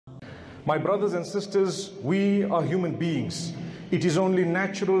My brothers and sisters, we are human beings. It is only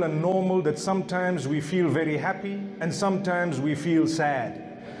natural and normal that sometimes we feel very happy and sometimes we feel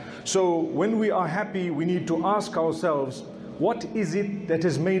sad. So when we are happy, we need to ask ourselves, what is it that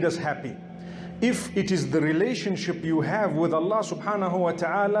has made us happy? If it is the relationship you have with Allah subhanahu wa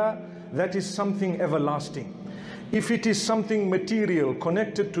ta'ala, that is something everlasting. If it is something material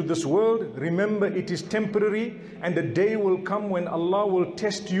connected to this world, remember it is temporary, and a day will come when Allah will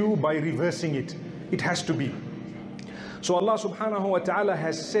test you by reversing it. It has to be. So Allah subhanahu wa ta'ala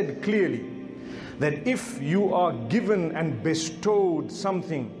has said clearly that if you are given and bestowed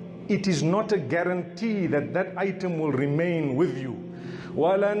something, it is not a guarantee that that item will remain with you.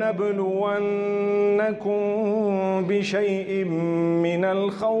 وَلَنَبْلُوَنَّكُمْ بِشَيْءٍ مِّنَ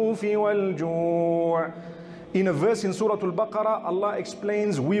الْخَوْفِ وَالْجُوعِ. In a verse in Surah Al-Baqarah, Allah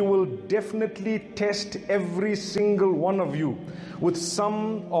explains, we will definitely test every single one of you with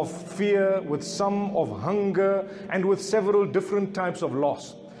some of fear, with some of hunger, and with several different types of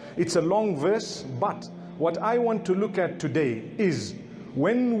loss. It's a long verse, but what I want to look at today is,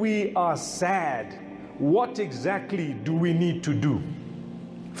 when we are sad, what exactly do we need to do?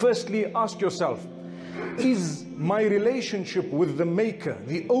 Firstly, ask yourself, is my relationship with the Maker,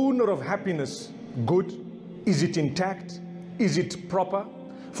 the owner of happiness, good? Is it intact? Is it proper?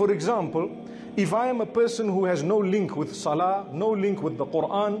 For example, if I am a person who has no link with Salah, no link with the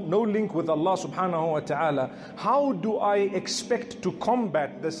Quran, no link with Allah subhanahu wa ta'ala, how do I expect to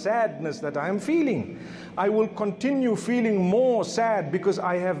combat the sadness that I am feeling? I will continue feeling more sad because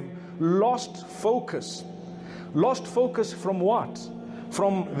I have lost focus. Lost focus from what?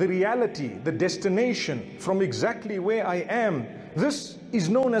 From the reality, the destination, from exactly where I am. This is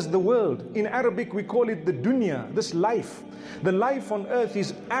known as the world. In Arabic we call it the dunya, this life. The life on earth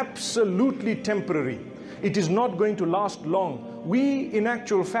is absolutely temporary. It is not going to last long. We in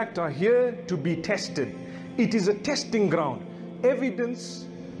actual fact are here to be tested. It is a testing ground. Evidence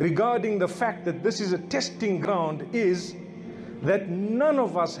regarding the fact that this is a testing ground is that none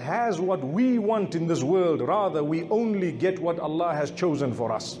of us has what we want in this world. Rather, we only get what Allah has chosen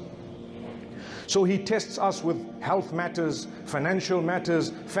for us. So He tests us with health matters, financial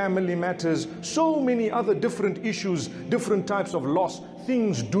matters, family matters, so many other different issues, different types of loss.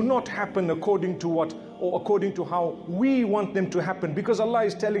 Things do not happen according to what, or according to how we want them to happen, because Allah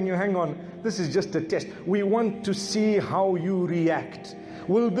is telling you, hang on, this is just a test. We want to see how you react.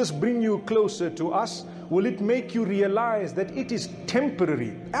 Will this bring you closer to us? Will it make you realize that it is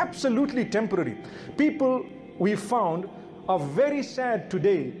temporary, absolutely temporary? People, we found, are very sad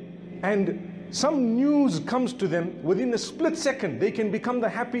today, and some news comes to them within a split second. They can become the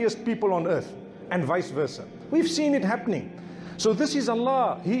happiest people on earth, and vice versa. We've seen it happening. So this is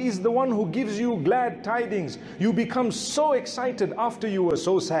Allah. He is the one who gives you glad tidings. You become so excited after you were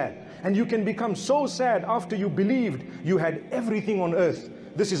so sad, and you can become so sad after you believed you had everything on earth.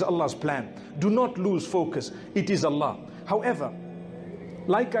 This is Allah's plan. Do not lose focus. It is Allah. However,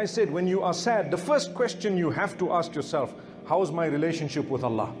 like I said, when you are sad, the first question you have to ask yourself, how's my relationship with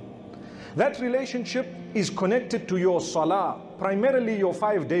Allah? That relationship is connected to your salah, primarily your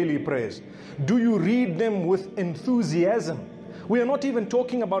 5 daily prayers. Do you read them with enthusiasm? We are not even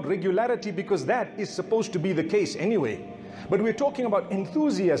talking about regularity, because that is supposed to be the case anyway. But we're talking about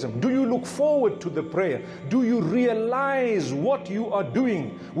enthusiasm. Do you look forward to the prayer? Do you realize what you are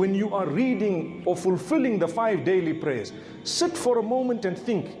doing when you are reading or fulfilling the 5 daily prayers? Sit for a moment and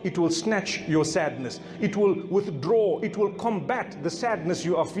think. It will snatch your sadness. It will withdraw. It will combat the sadness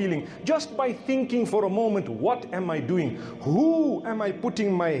you are feeling. Just by thinking for a moment, what am I doing? Who am I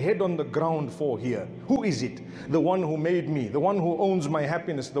putting my head on the ground for here? Who is it? The one who made me, the one who owns my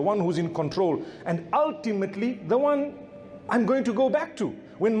happiness, the one who's in control, and ultimately the one I'm going to go back to.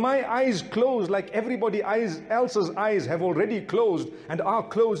 When my eyes close, like everybody else's eyes have already closed and are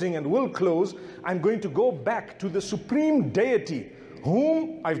closing and will close, I'm going to go back to the supreme deity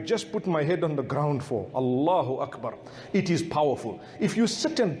whom I've just put my head on the ground for. Allahu Akbar. It is powerful. If you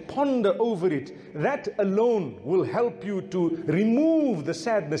sit and ponder over it, that alone will help you to remove the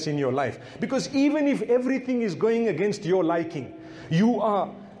sadness in your life. Because even if everything is going against your liking, you are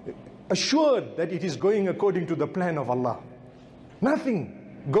assured that it is going according to the plan of Allah. Nothing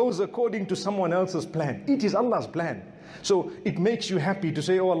goes according to someone else's plan. It is Allah's plan. So it makes you happy to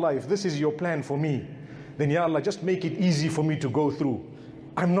say, oh Allah, if this is your plan for me, then Ya Allah, just make it easy for me to go through.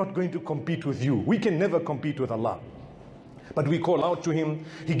 I'm not going to compete with you. We can never compete with Allah. But we call out to Him.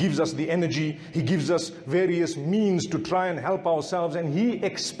 He gives us the energy. He gives us various means to try and help ourselves. And He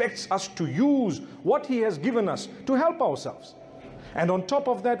expects us to use what He has given us to help ourselves. And on top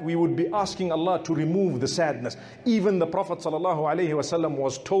of that, we would be asking Allah to remove the sadness. Even the Prophet ﷺ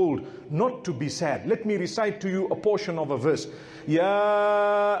was told not to be sad. Let me recite to you a portion of a verse.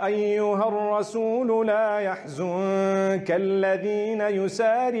 Ya ayyuhar rasool la yahzunka alladhina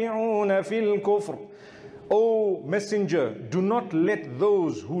yusari'una fil kufr. O messenger, do not let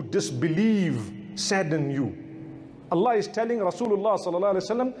those who disbelieve sadden you. Allah is telling Rasulullah sallallahu alaihi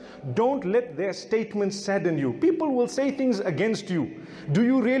wasallam, don't let their statements sadden you. People will say things against you. Do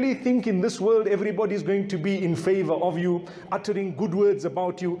you really think in this world everybody is going to be in favor of you, uttering good words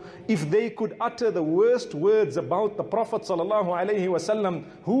about you? If they could utter the worst words about the Prophet sallallahu alaihi wasallam,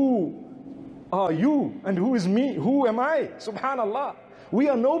 who are you and who is me? Who am I? Subhanallah. We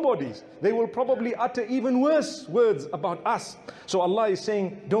are nobodies. They will probably utter even worse words about us. So Allah is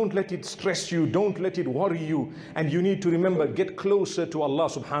saying, don't let it stress you, don't let it worry you. And you need to remember, get closer to Allah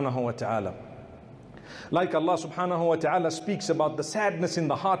subhanahu wa ta'ala. Like Allah subhanahu wa ta'ala speaks about the sadness in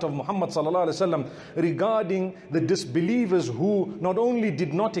the heart of Muhammad sallallahu alaihi wasallam regarding the disbelievers who not only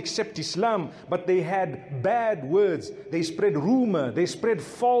did not accept Islam, but they had bad words. They spread rumor, they spread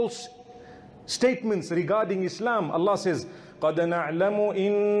false statements regarding Islam. Allah says, قَدْ نَعْلَمُ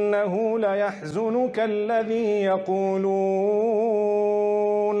إِنَّهُ لَيَحْزُنُكَ الَّذِي يَقُولُونَ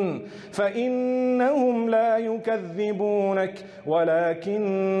فَإِنَّهُمْ لَا يُكَذِّبُونَكَ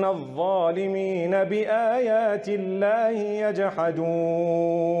وَلَكِنَّ الظَّالِمِينَ بِآيَاتِ اللَّهِ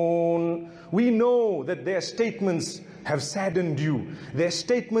يَجْحَدُونَ. We know that their statements have saddened you. Their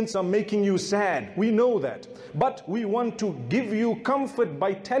statements are making you sad. We know that. But we want to give you comfort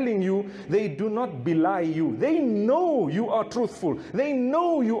by telling you they do not belie you. They know you are truthful. They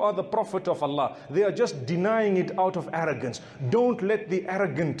know you are the Prophet of Allah. They are just denying it out of arrogance. Don't let the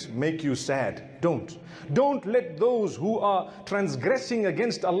arrogant make you sad. Don't. Don't let those who are transgressing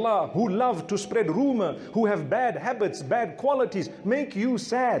against Allah, who love to spread rumor, who have bad habits, bad qualities, make you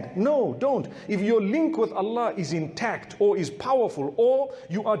sad. No, don't. If your link with Allah is intact or is powerful or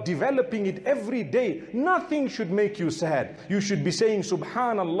you are developing it every day, nothing should make you sad. You should be saying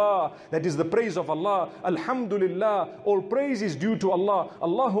Subhanallah, that is the praise of Allah. Alhamdulillah, all praise is due to Allah.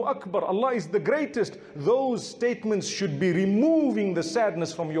 Allahu Akbar, Allah is the greatest. Those statements should be removing the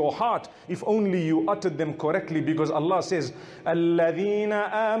sadness from your heart if only you uttered them correctly, because Allah says, الَّذِينَ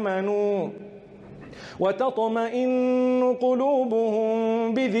آمَنُوا وَتَطْمَئِنُّ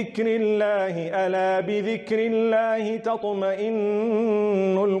قُلُوبُهُمْ بِذِكْرِ اللَّهِ أَلَا بِذِكْرِ اللَّهِ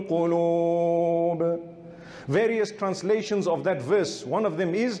تَطْمَئِنُّ الْقُلُوبُ. Various translations of that verse. One of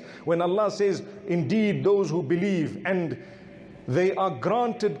them is when Allah says, indeed those who believe and they are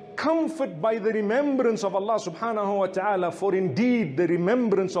granted comfort by the remembrance of Allah subhanahu wa ta'ala, for indeed the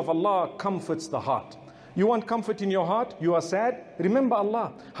remembrance of Allah comforts the heart. You want comfort in your heart? You are sad? Remember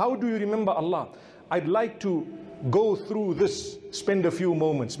Allah. How do you remember Allah? I'd like to go through this, spend a few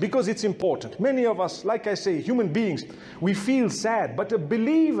moments, because it's important. Many of us, like I say, human beings, we feel sad, but a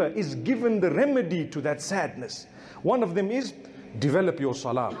believer is given the remedy to that sadness. One of them is develop your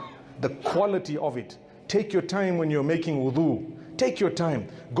salah, the quality of it. Take your time when you're making wudu. Take your time.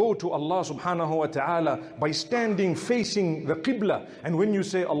 Go to Allah subhanahu wa ta'ala by standing facing the Qibla. And when you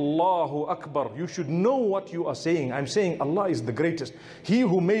say Allahu Akbar, you should know what you are saying. I'm saying Allah is the greatest. He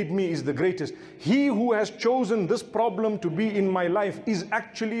who made me is the greatest. He who has chosen this problem to be in my life is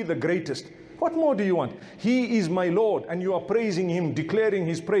actually the greatest. What more do you want? He is my Lord, and you are praising Him, declaring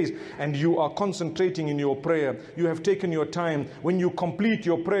His praise, and you are concentrating in your prayer. You have taken your time. When you complete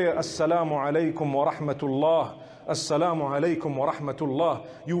your prayer, Assalamu alaikum wa rahmatullah, Assalamu alaikum wa rahmatullah,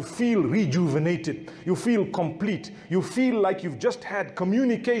 you feel rejuvenated. You feel complete. You feel like you've just had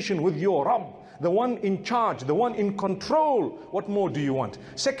communication with your Rabb, the one in charge, the one in control. What more do you want?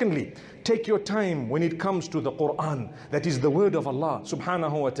 Secondly, take your time when it comes to the Quran. That is the word of Allah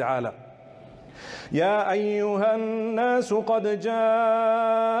subhanahu wa ta'ala. يا أيها الناس قد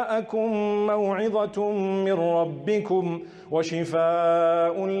جاءكم موعظة من ربكم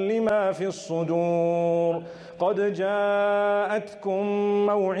وشفاء لما في الصدور قد جاءتكم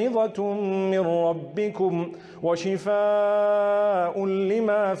موعظة من ربكم وشفاء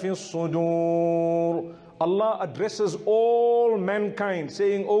لما في الصدور. Allah addresses all mankind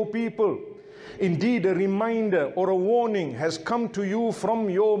saying, O people, indeed a reminder or a warning has come to you from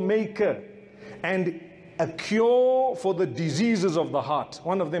your Maker, and a cure for the diseases of the heart.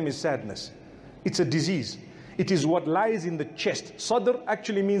 One of them is sadness. It's a disease. It is what lies in the chest. Sadr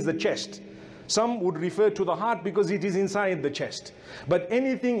actually means the chest. Some would refer to the heart because it is inside the chest. But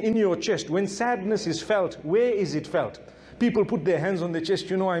anything in your chest, when sadness is felt, where is it felt? People put their hands on the chest,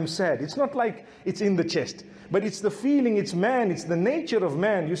 you know, I'm sad. It's not like it's in the chest, but it's the feeling, it's man, it's the nature of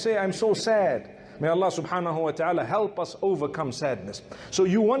man. You say, I'm so sad. May Allah subhanahu wa ta'ala help us overcome sadness. So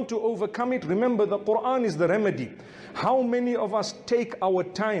you want to overcome it? Remember, the Quran is the remedy. How many of us take our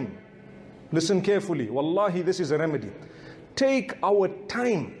time? Listen carefully. Wallahi, this is a remedy. Take our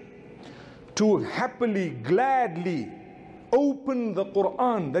time to happily, gladly open the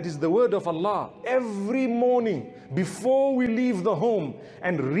Quran, that is the word of Allah, every morning before we leave the home,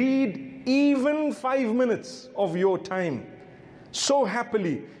 and read even 5 minutes of your time so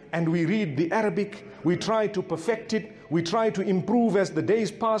happily. And we read the Arabic, we try to perfect it, we try to improve as the days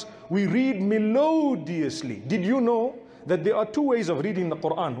pass, we read melodiously. Did you know that there are two ways of reading the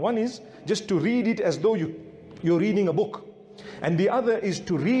Quran? One is just to read it as though you're reading a book. And the other is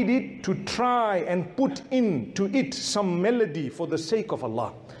to read it, to try and put into it some melody for the sake of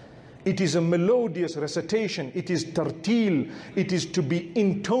Allah. It is a melodious recitation. It is tartil. It is to be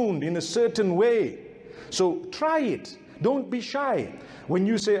intoned in a certain way. So try it. Don't be shy. When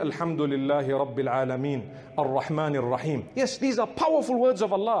you say Alhamdulillahi Rabbil Alameen, Ar-Rahman Ar-Rahim. Yes, these are powerful words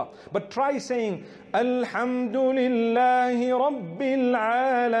of Allah. But try saying Alhamdulillahi Rabbil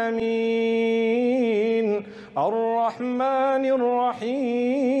Alameen, Ar-Rahman Ar-Rahim.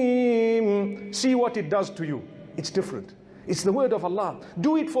 See what it does to you. It's different. It's the word of Allah.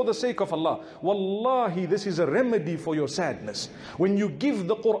 Do it for the sake of Allah. Wallahi, this is a remedy for your sadness. When you give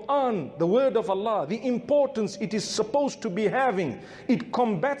the Quran, the word of Allah, the importance it is supposed to be having, it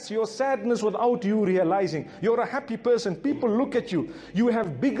combats your sadness without you realizing. You're a happy person. People look at you. You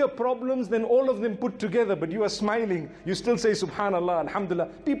have bigger problems than all of them put together, but you are smiling. You still say Subhanallah, Alhamdulillah.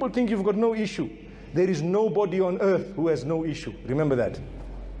 People think you've got no issue. There is nobody on earth who has no issue. Remember that.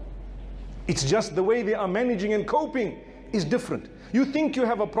 It's just the way they are managing and coping is different. You think you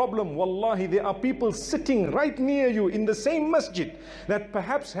have a problem. Wallahi, there are people sitting right near you in the same masjid that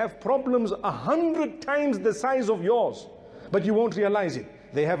perhaps have problems 100 times the size of yours, but you won't realize it.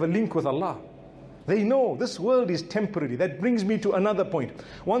 They have a link with Allah. They know this world is temporary. That brings me to another point.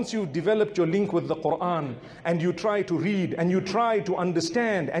 Once you've developed your link with the Quran, and you try to read, and you try to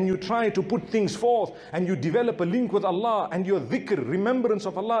understand, and you try to put things forth, and you develop a link with Allah, and your dhikr, remembrance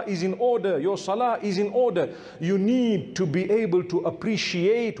of Allah, is in order, your salah is in order, you need to be able to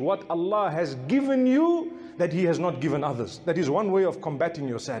appreciate what Allah has given you that He has not given others. That is one way of combating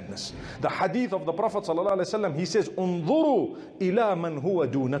your sadness. The hadith of the Prophet ﷺ, he says, "Unzuru ila man huwa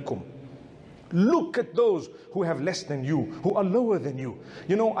dunakum." Look at those who have less than you, who are lower than you.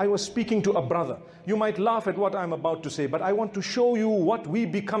 You know, I was speaking to a brother. You might laugh at what I'm about to say, but I want to show you what we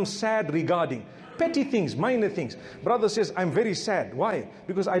become sad regarding. Petty things, minor things. Brother says, I'm very sad. Why?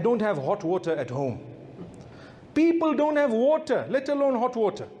 Because I don't have hot water at home. People don't have water, let alone hot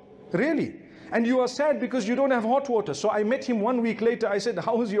water. Really? And you are sad because you don't have hot water. So I met him 1 week later. I said,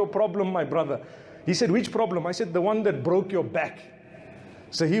 how is your problem, my brother? He said, which problem? I said, the one that broke your back.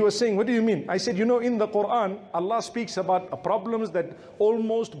 So he was saying, what do you mean? I said, you know, in the Quran, Allah speaks about problems that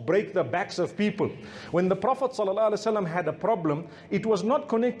almost break the backs of people. When the Prophet ﷺ had a problem, it was not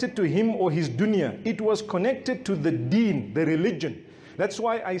connected to him or his dunya. It was connected to the deen, the religion. That's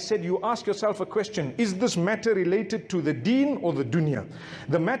why I said you ask yourself a question. Is this matter related to the deen or the dunya?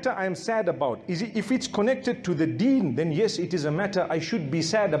 The matter I am sad about, if it's connected to the deen, then yes, it is a matter I should be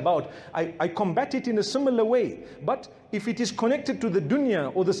sad about. I combat it in a similar way. But if it is connected to the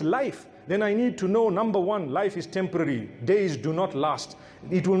dunya or this life, then I need to know, number one, life is temporary. Days do not last.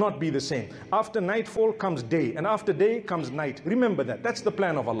 It will not be the same. After nightfall comes day, and after day comes night. Remember that. That's the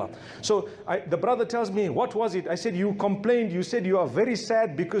plan of Allah. So the brother tells me, what was it? I said, you complained. You said you are very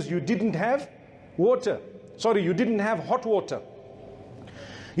sad because you didn't have water. Sorry, you didn't have hot water.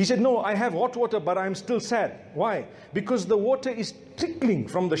 He said, no, I have hot water, but I'm still sad. Why? Because the water is trickling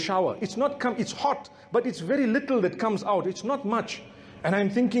from the shower. It's hot, but it's very little that comes out. It's not much. And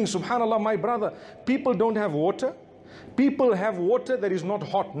I'm thinking, subhanallah, my brother, people don't have water. People have water that is not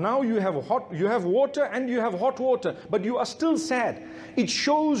hot. Now you have water and you have hot water, but you are still sad. It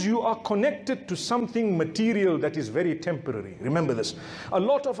shows you are connected to something material that is very temporary. Remember this. A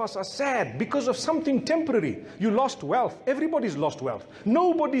lot of us are sad because of something temporary. You lost wealth. Everybody's lost wealth.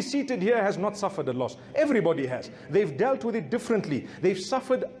 Nobody seated here has not suffered a loss. Everybody has. They've dealt with it differently. They've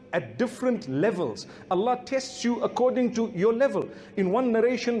suffered at different levels. Allah tests you according to your level. In one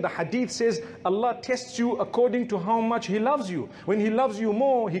narration, the hadith says, Allah tests you according to how much He loves you. When He loves you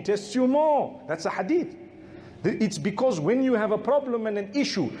more, He tests you more. That's a hadith. It's because when you have a problem and an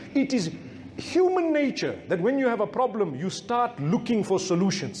issue, it is human nature that when you have a problem, you start looking for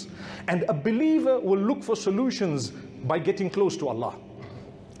solutions. And a believer will look for solutions by getting close to Allah.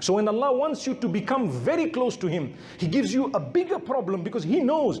 So when Allah wants you to become very close to Him, He gives you a bigger problem, because He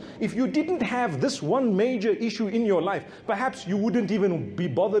knows if you didn't have this one major issue in your life, perhaps you wouldn't even be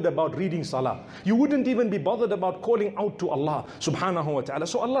bothered about reading salah. You wouldn't even be bothered about calling out to Allah subhanahu wa ta'ala.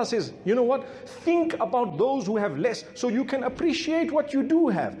 So Allah says, you know what? Think about those who have less so you can appreciate what you do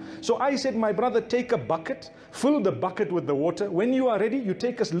have. So I said, my brother, take a bucket, fill the bucket with the water. When you are ready, you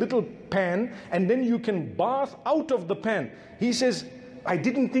take a little pan and then you can bath out of the pan. He says, I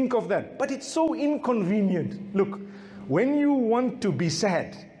didn't think of that, but it's so inconvenient. Look, when you want to be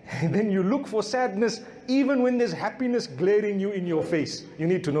sad, then you look for sadness even when there's happiness glaring you in your face. You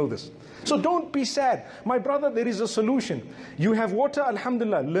need to know this. So don't be sad. My brother, there is a solution. You have water,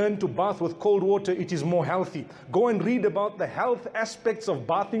 alhamdulillah, learn to bath with cold water. It is more healthy. Go and read about the health aspects of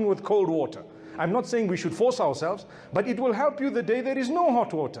bathing with cold water. I'm not saying we should force ourselves, but it will help you the day there is no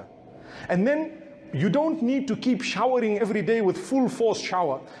hot water. And then you don't need to keep showering every day with full force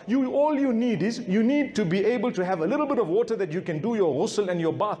shower. All you need is, you need to be able to have a little bit of water that you can do your ghusl and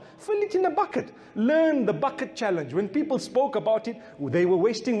your bath. Fill it in a bucket. Learn the bucket challenge. When people spoke about it, they were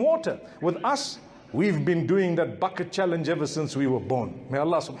wasting water. With us, we've been doing that bucket challenge ever since we were born. May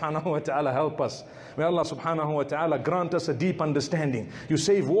Allah subhanahu wa ta'ala help us. May Allah subhanahu wa ta'ala grant us a deep understanding. You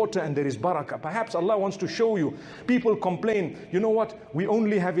save water and there is barakah. Perhaps Allah wants to show you. People complain, you know what, we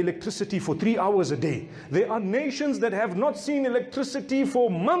only have electricity for 3 hours a day. There are nations that have not seen electricity for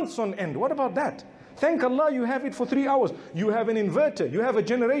months on end. What about that? Thank Allah you have it for 3 hours. You have an inverter, you have a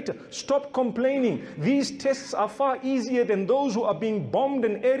generator. Stop complaining. These tests are far easier than those who are being bombed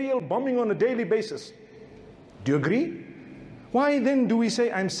and aerial bombing on a daily basis. Do you agree? Why then do we say,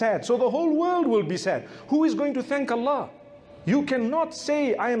 I'm sad? So the whole world will be sad. Who is going to thank Allah? You cannot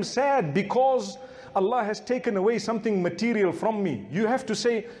say, I am sad because Allah has taken away something material from me. You have to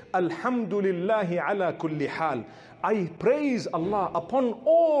say, Alhamdulillahi ala kulli hal. I praise Allah upon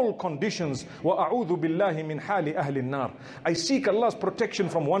all conditions. وَأَعُوذُ بِاللَّهِ مِنْ حَالِ أَهْلِ النَّارِ. I seek Allah's protection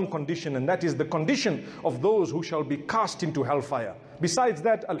from one condition, and that is the condition of those who shall be cast into hellfire. Besides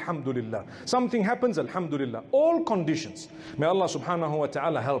that, alhamdulillah. Something happens, alhamdulillah. All conditions. May Allah subhanahu wa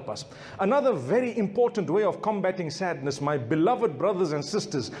ta'ala help us. Another very important way of combating sadness, my beloved brothers and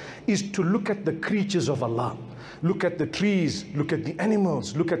sisters, is to look at the creatures of Allah. Look at the trees, look at the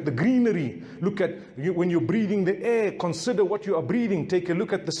animals, look at the greenery, look at when you're breathing the air, consider what you are breathing. Take a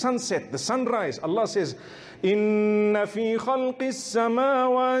look at the sunset, the sunrise. Allah says, إِنَّ فِي خَلْقِ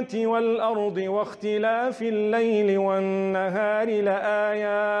السَّمَاوَاتِ وَالْأَرْضِ وَاخْتِلَافِ اللَّيْلِ وَالنَّهَارِ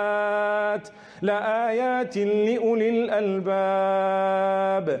لَآيَاتٍ لِأُولِي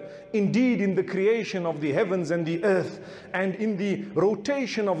الْأَلْبَابِ. Indeed, in the creation of the heavens and the earth, and in the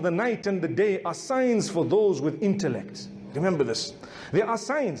rotation of the night and the day, are signs for those with intellect. Remember this. There are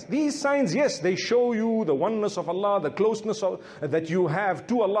signs. These signs, yes, they show you the oneness of Allah, the closeness that you have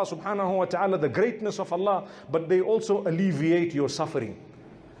to Allah subhanahu wa ta'ala, the greatness of Allah, but they also alleviate your suffering.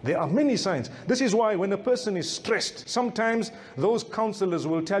 There are many signs. This is why when a person is stressed, sometimes those counselors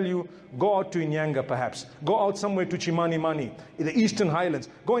will tell you, go out to Inyanga perhaps, go out somewhere to Chimanimani, in the Eastern Highlands,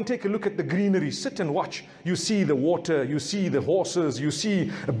 go and take a look at the greenery, sit and watch. You see the water, you see the horses, you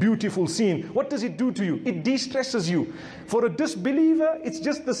see a beautiful scene. What does it do to you? It de-stresses you. For a disbeliever, it's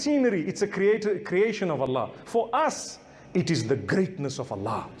just the scenery, it's a creation of Allah. For us, it is the greatness of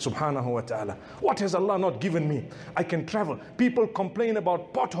Allah subhanahu wa ta'ala. What has Allah not given me? I can travel. People complain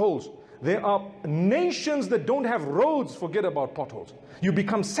about potholes. There are nations that don't have roads, forget about potholes. You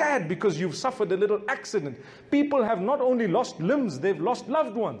become sad because you've suffered a little accident. People have not only lost limbs, they've lost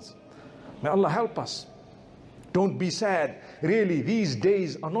loved ones. May Allah help us. Don't be sad. Really, these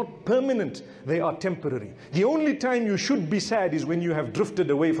days are not permanent. They are temporary. The only time you should be sad is when you have drifted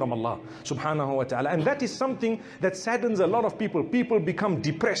away from Allah subhanahu wa ta'ala. And that is something that saddens a lot of people. People become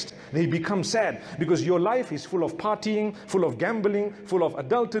depressed. They become sad because your life is full of partying, full of gambling, full of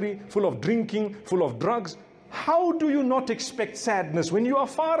adultery, full of drinking, full of drugs. How do you not expect sadness when you are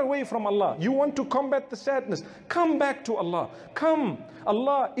far away from Allah? You want to combat the sadness. Come back to Allah. Come.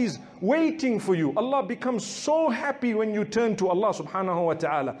 Allah is waiting for you. Allah becomes so happy when you turn to Allah subhanahu wa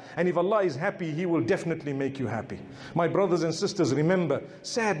ta'ala. And if Allah is happy, He will definitely make you happy. My brothers and sisters, remember,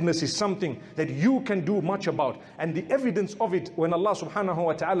 sadness is something that you can do much about. And the evidence of it, when Allah subhanahu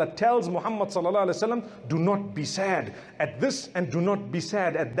wa ta'ala tells Muhammad sallallahu alayhi wa sallam, do not be sad at this and do not be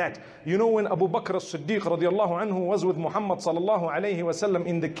sad at that. You know, when Abu Bakr as-Siddiq radiallahu anhu was with Muhammad sallallahu alayhi wa sallam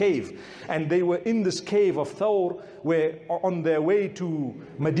in the cave, and they were in this cave of Thawr, where on their way to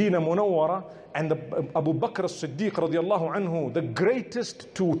Medina Munawwara, and Abu Bakr as-Siddiq radiallahu anhu, the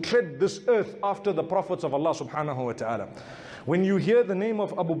greatest to tread this earth after the prophets of Allah subhanahu wa ta'ala. When you hear the name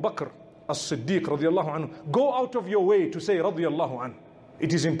of Abu Bakr as-Siddiq radiallahu anhu, go out of your way to say radiallahu anhu.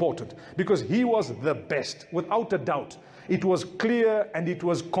 It is important because he was the best, without a doubt. It was clear and it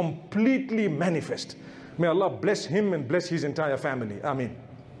was completely manifest. May Allah bless him and bless his entire family. Ameen.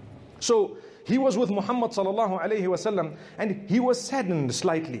 So he was with Muhammad sallallahu alayhi wasallam and he was saddened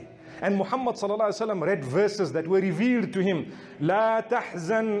slightly. And Muhammad sallallahu alayhi wasallam read verses that were revealed to him. La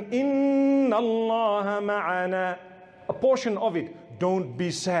tahzan inna Allah ma'ana. A portion of it. Don't be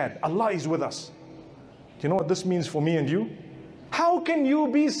sad. Allah is with us. Do you know what this means for me and you? How can you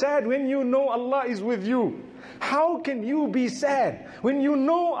be sad when you know Allah is with you? How can you be sad when you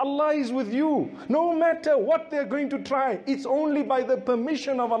know Allah is with you? No matter what they're going to try, it's only by the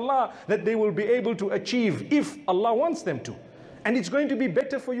permission of Allah that they will be able to achieve if Allah wants them to. And it's going to be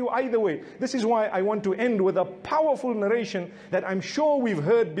better for you either way. This is why I want to end with a powerful narration that I'm sure we've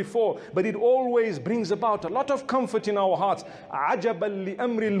heard before, but it always brings about a lot of comfort in our hearts. عَجَبًا لِأَمْرِ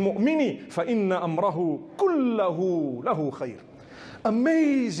الْمُؤْمِنِ فَإِنَّ أَمْرَهُ كُلَّهُ لَهُ خَيْرٌ.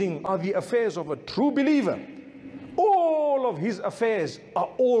 Amazing are the affairs of a true believer. All of his affairs are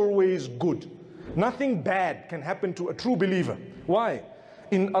always good. Nothing bad can happen to a true believer. Why?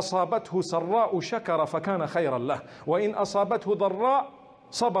 إن أصابته سراء شكر فكان خيرا له وإن أصابته ضراء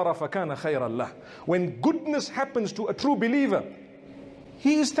صبر فكان خيرا له. When goodness happens to a true believer,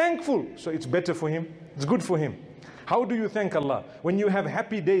 he is thankful, so it's better for him, it's good for him. How do you thank Allah? When you have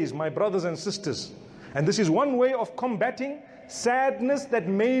happy days, my brothers and sisters, and this is one way of combating sadness that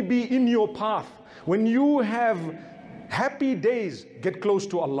may be in your path. When you have happy days, get close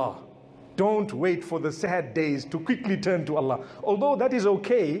to Allah. Don't wait for the sad days to quickly turn to Allah. Although that is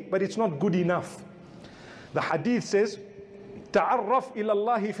okay, but it's not good enough. The hadith says, تَعَرَّفْ إِلَى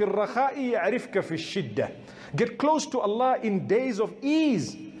اللَّهِ فِي الرَّخَاءِ يَعْرِفْكَ فِي الشِّدَّةِ. Get close to Allah in days of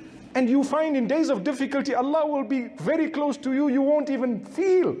ease. And you find in days of difficulty, Allah will be very close to you. You won't even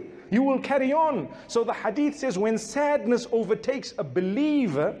feel. You will carry on. So the hadith says, when sadness overtakes a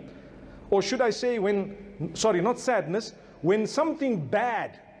believer, or should I say not sadness, when something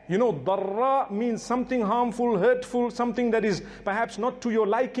bad, you know, darra means something harmful, hurtful, something that is perhaps not to your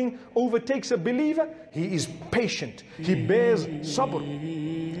liking, overtakes a believer, he is patient. He bears sabr.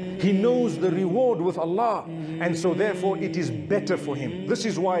 He knows the reward with Allah. And so therefore it is better for him. This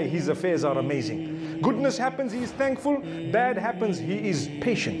is why his affairs are amazing. Goodness happens, he is thankful. Bad happens, he is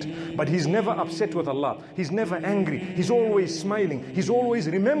patient. But he's never upset with Allah. He's never angry. He's always smiling. He's always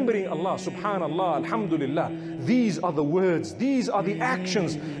remembering Allah. Subhanallah, alhamdulillah. These are the words, these are the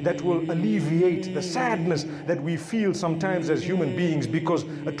actions that will alleviate the sadness that we feel sometimes as human beings, because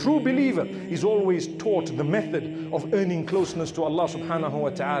a true believer is always taught the method of earning closeness to Allah subhanahu wa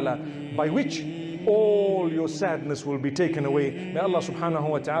ta'ala, by which all your sadness will be taken away. May Allah subhanahu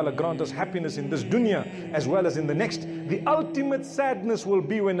wa ta'ala grant us happiness in this dunya as well as in the next. The ultimate sadness will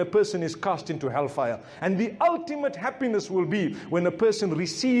be when a person is cast into hellfire. And the ultimate happiness will be when a person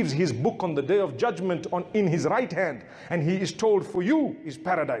receives his book on the day of judgment in his right hand, and he is told, for you is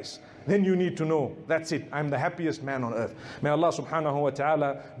paradise. Then you need to know, that's it, I'm the happiest man on earth. May Allah subhanahu wa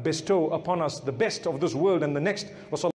ta'ala bestow upon us the best of this world and the next.